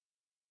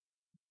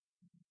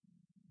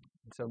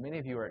 And so many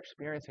of you are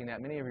experiencing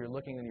that. Many of you are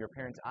looking into your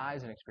parents'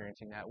 eyes and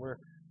experiencing that.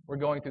 We're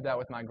going through that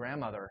with my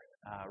grandmother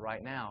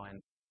right now, and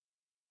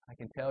I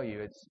can tell you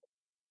it's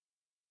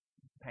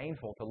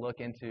painful to look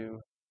into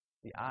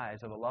the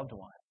eyes of a loved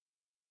one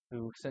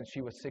who, since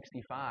she was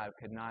 65,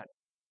 could not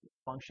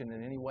function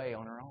in any way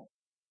on her own.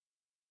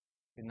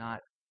 Could not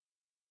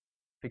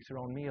fix her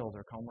own meals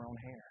or comb her own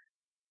hair.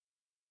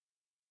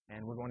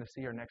 And we're going to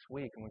see her next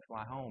week when we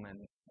fly home, and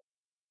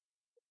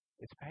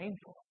it's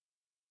painful.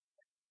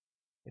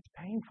 It's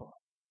painful.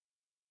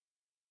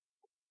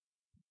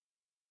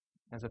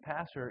 As a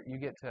pastor, you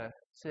get to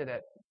sit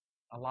at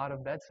a lot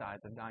of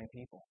bedsides of dying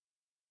people.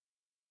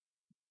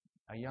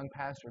 A young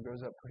pastor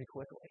grows up pretty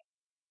quickly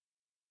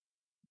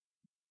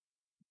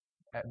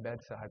at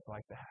bedsides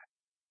like that.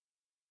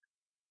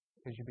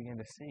 Because you begin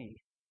to see,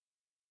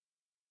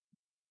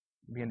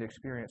 you begin to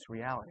experience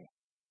reality.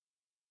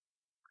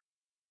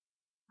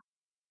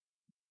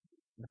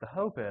 But the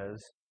hope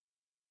is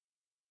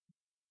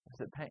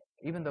that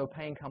even though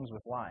pain comes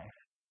with life,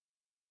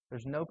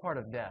 there's no part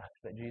of death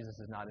that Jesus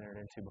has not entered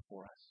into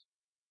before us.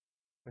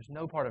 There's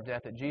no part of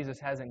death that Jesus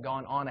hasn't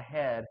gone on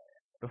ahead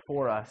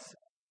before us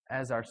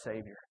as our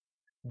Savior.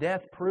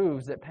 Death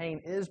proves that pain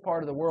is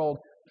part of the world.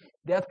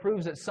 Death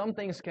proves that some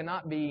things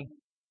cannot be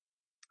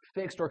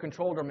fixed or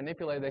controlled or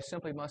manipulated. They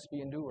simply must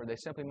be endured. They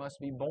simply must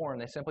be borne.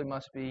 They simply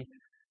must be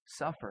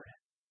suffered.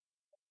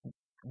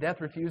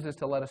 Death refuses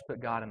to let us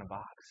put God in a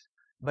box,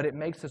 but it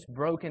makes us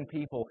broken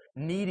people,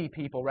 needy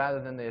people,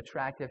 rather than the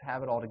attractive,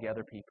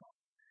 have-it-all-together people.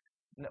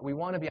 We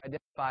want to be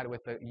identified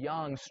with the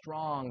young,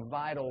 strong,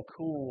 vital,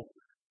 cool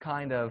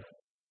kind of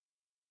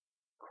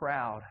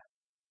crowd.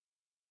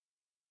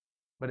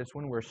 But it's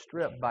when we're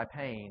stripped by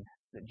pain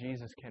that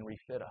Jesus can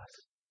refit us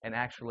and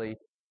actually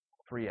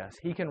free us.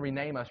 He can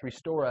rename us,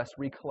 restore us,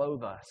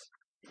 reclothe us.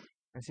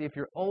 And see, if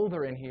you're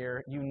older in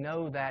here, you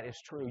know that is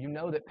true. You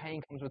know that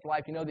pain comes with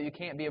life. You know that you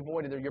can't be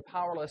avoided, or you're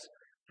powerless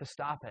to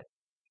stop it.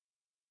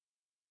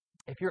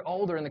 If you're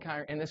older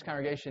in this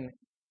congregation,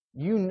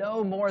 you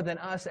know more than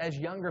us as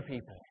younger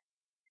people.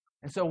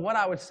 And so what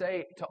I would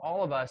say to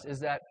all of us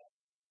is that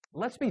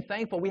let's be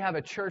thankful we have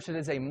a church that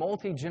is a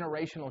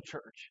multi-generational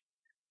church.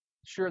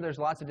 Sure, there's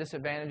lots of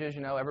disadvantages.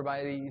 You know,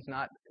 everybody's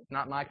not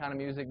my kind of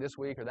music this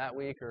week or that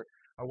week or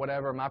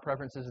whatever. My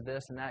preference is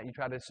this and that. You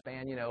try to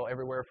span,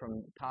 everywhere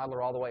from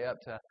toddler all the way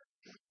up to,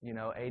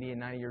 80 and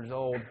 90 years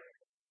old.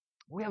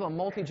 We have a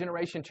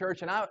multi-generation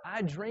church, and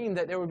I dream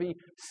that there would be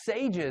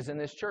sages in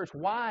this church,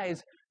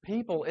 wise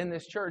people in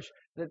this church,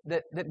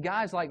 that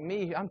guys like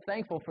me, I'm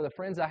thankful for the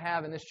friends I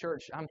have in this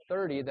church. I'm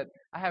 30, that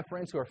I have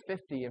friends who are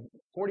 50,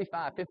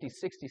 45, 50,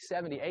 60,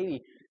 70,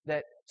 80,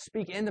 that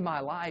speak into my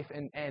life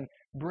and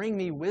bring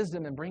me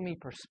wisdom and bring me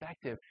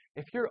perspective.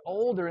 If you're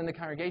older in the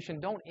congregation,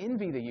 don't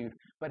envy the youth,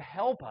 but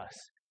help us.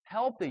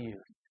 Help the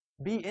youth.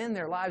 Be in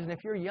their lives. And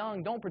if you're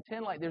young, don't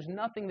pretend like there's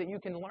nothing that you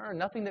can learn,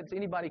 nothing that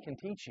anybody can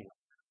teach you.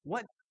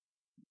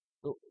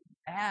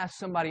 Ask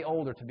somebody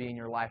older to be in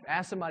your life.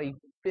 Ask somebody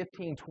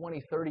 15,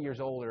 20, 30 years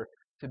older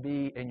to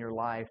be in your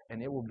life,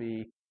 and it will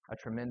be a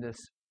tremendous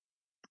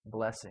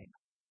blessing.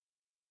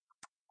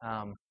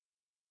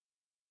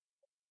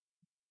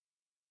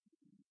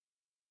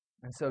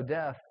 And so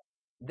death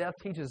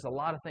teaches us a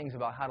lot of things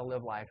about how to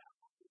live life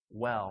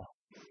well.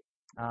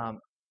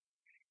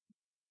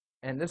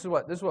 And this is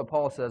what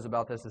Paul says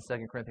about this in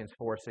 2 Corinthians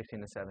 4,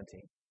 16 to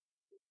 17.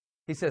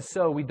 He says,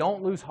 "So we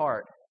don't lose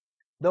heart.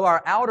 Though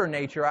our outer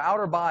nature, our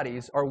outer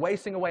bodies are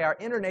wasting away, our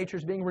inner nature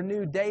is being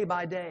renewed day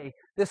by day.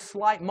 This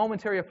slight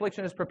momentary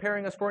affliction is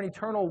preparing us for an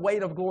eternal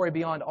weight of glory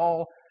beyond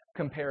all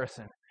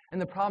comparison."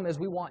 And the problem is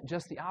we want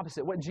just the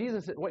opposite.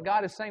 What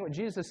God is saying, what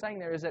Jesus is saying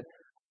there is that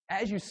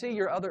as you see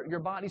your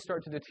body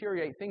start to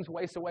deteriorate, things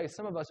waste away,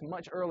 some of us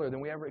much earlier than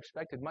we ever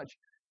expected, much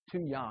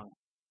too young.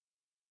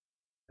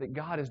 That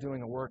God is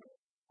doing a work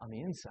on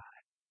the inside.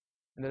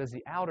 And that as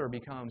the outer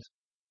becomes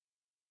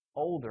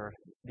older,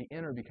 the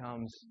inner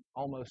becomes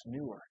almost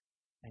newer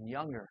and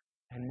younger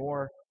and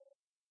more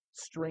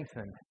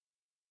strengthened.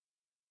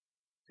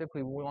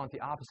 Typically, we want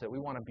the opposite. We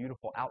want a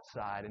beautiful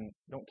outside and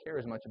don't care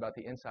as much about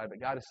the inside. But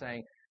God is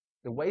saying,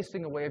 the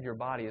wasting away of your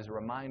body is a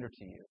reminder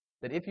to you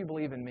that if you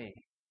believe in me,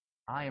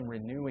 I am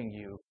renewing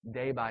you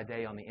day by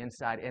day on the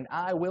inside, and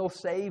I will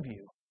save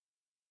you.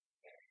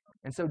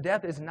 And so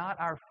death is not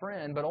our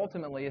friend, but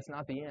ultimately it's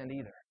not the end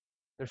either.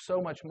 There's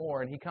so much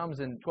more. And he comes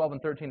in 12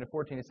 and 13 to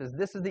 14. He says,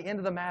 "This is the end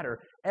of the matter.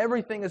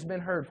 Everything has been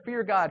heard.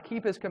 Fear God,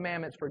 keep His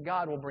commandments, for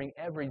God will bring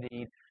every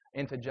deed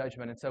into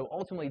judgment." And so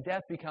ultimately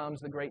death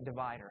becomes the great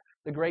divider,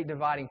 the great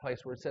dividing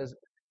place where it says,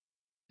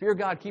 fear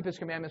God, keep His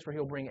commandments, for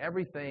He'll bring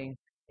everything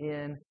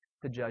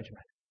into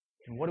judgment.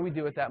 And what do we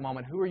do at that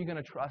moment? Who are you going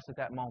to trust at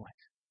that moment?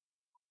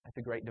 At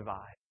the great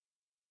divide.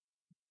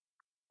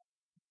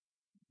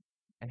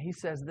 And he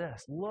says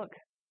this, look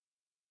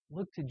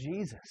to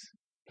Jesus.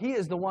 He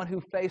is the one who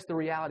faced the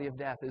reality of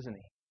death, isn't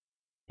he?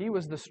 He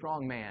was the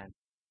strong man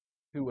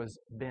who was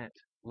bent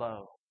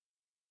low.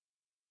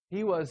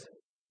 He was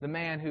the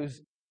man who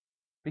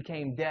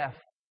became deaf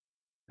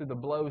through the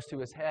blows to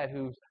his head,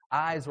 whose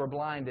eyes were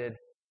blinded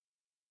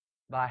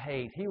by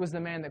hate. He was the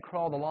man that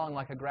crawled along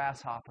like a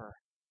grasshopper,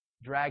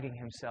 dragging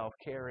himself,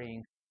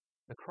 carrying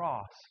the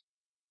cross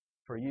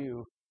for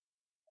you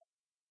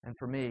and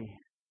for me.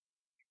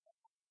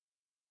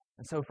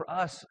 And so for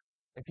us,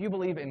 if you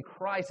believe in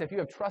Christ, if you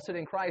have trusted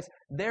in Christ,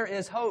 there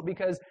is hope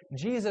because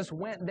Jesus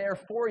went there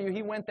for you.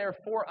 He went there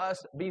for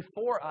us,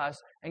 before us.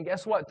 And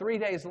guess what? 3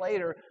 days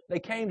later, they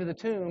came to the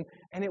tomb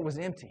and it was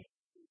empty.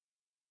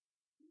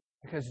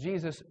 Because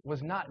Jesus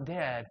was not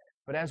dead,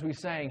 but as we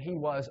sang, He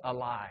was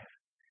alive.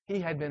 He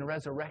had been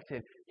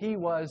resurrected. He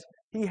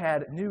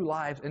had new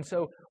lives. And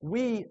so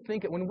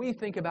when we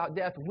think about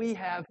death, we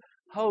have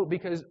hope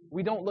because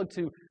we don't look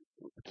to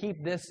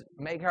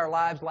make our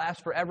lives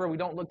last forever. We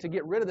don't look to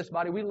get rid of this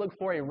body. We look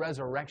for a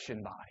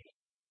resurrection body,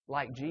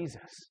 like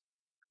Jesus,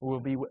 who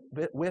will be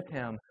with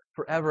Him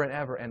forever and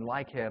ever, and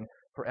like Him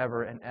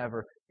forever and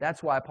ever.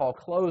 That's why Paul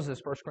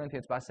closes 1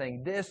 Corinthians by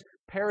saying, this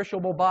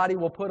perishable body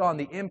will put on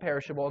the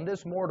imperishable, and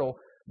this mortal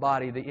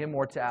body the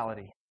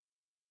immortality.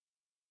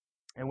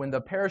 And when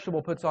the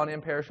perishable puts on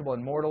imperishable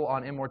and mortal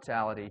on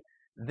immortality,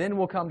 then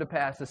will come to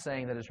pass the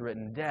saying that is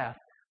written, death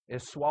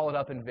is swallowed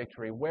up in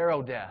victory. Where,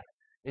 O death,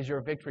 is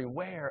your victory?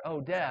 Where,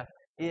 O death,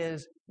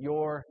 is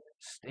your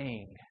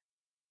sting?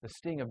 The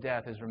sting of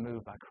death is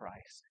removed by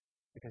Christ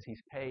because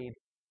He's paid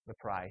the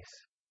price.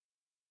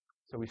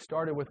 So we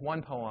started with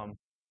one poem,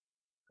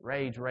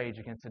 Rage, rage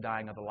against the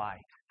dying of the light.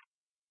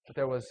 But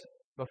there was,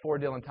 before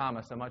Dylan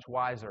Thomas, a much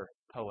wiser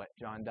poet,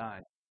 John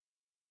Donne,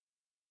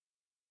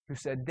 who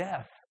said,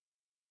 "Death,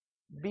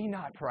 be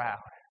not proud,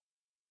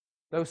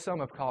 though some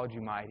have called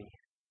you mighty,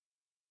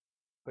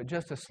 but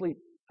just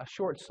a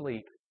short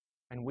sleep,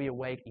 and we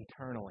awake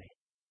eternally.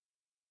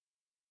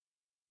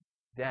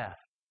 Death,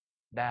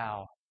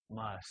 thou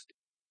must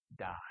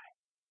die."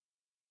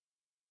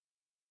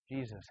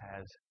 Jesus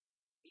has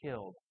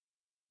killed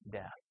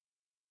death.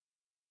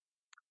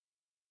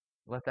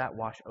 Let that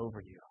wash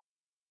over you.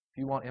 If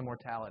you want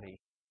immortality,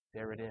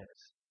 there it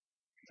is.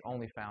 It's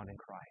only found in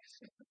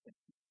Christ,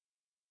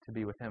 to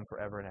be with Him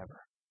forever and ever.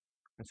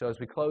 And so as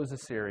we close the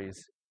series,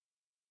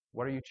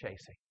 what are you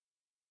chasing?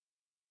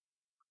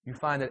 You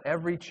find that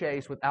every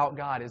chase without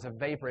God is a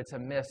vapor, it's a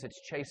mist,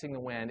 it's chasing the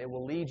wind. It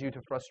will lead you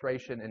to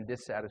frustration and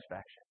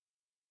dissatisfaction.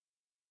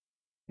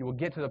 You will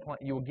get to the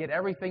point, you will get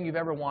everything you've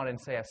ever wanted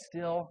and say, "I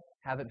still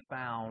haven't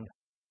found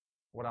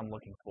what I'm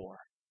looking for.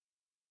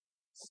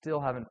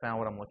 Still haven't found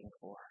what I'm looking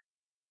for."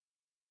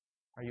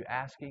 Are you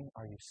asking?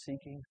 Are you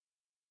seeking?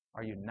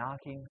 Are you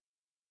knocking?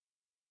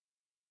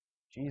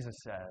 Jesus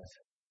says,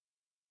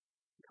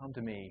 "Come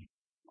to me,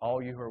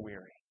 all you who are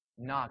weary.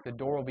 Knock, the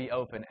door will be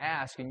open.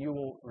 Ask, and you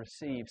will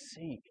receive.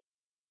 Seek,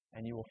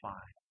 and you will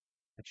find."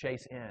 The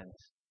chase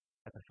ends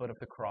at the foot of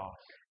the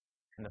cross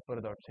and the foot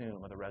of the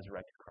tomb of the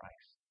resurrected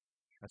Christ.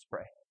 Let's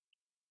pray.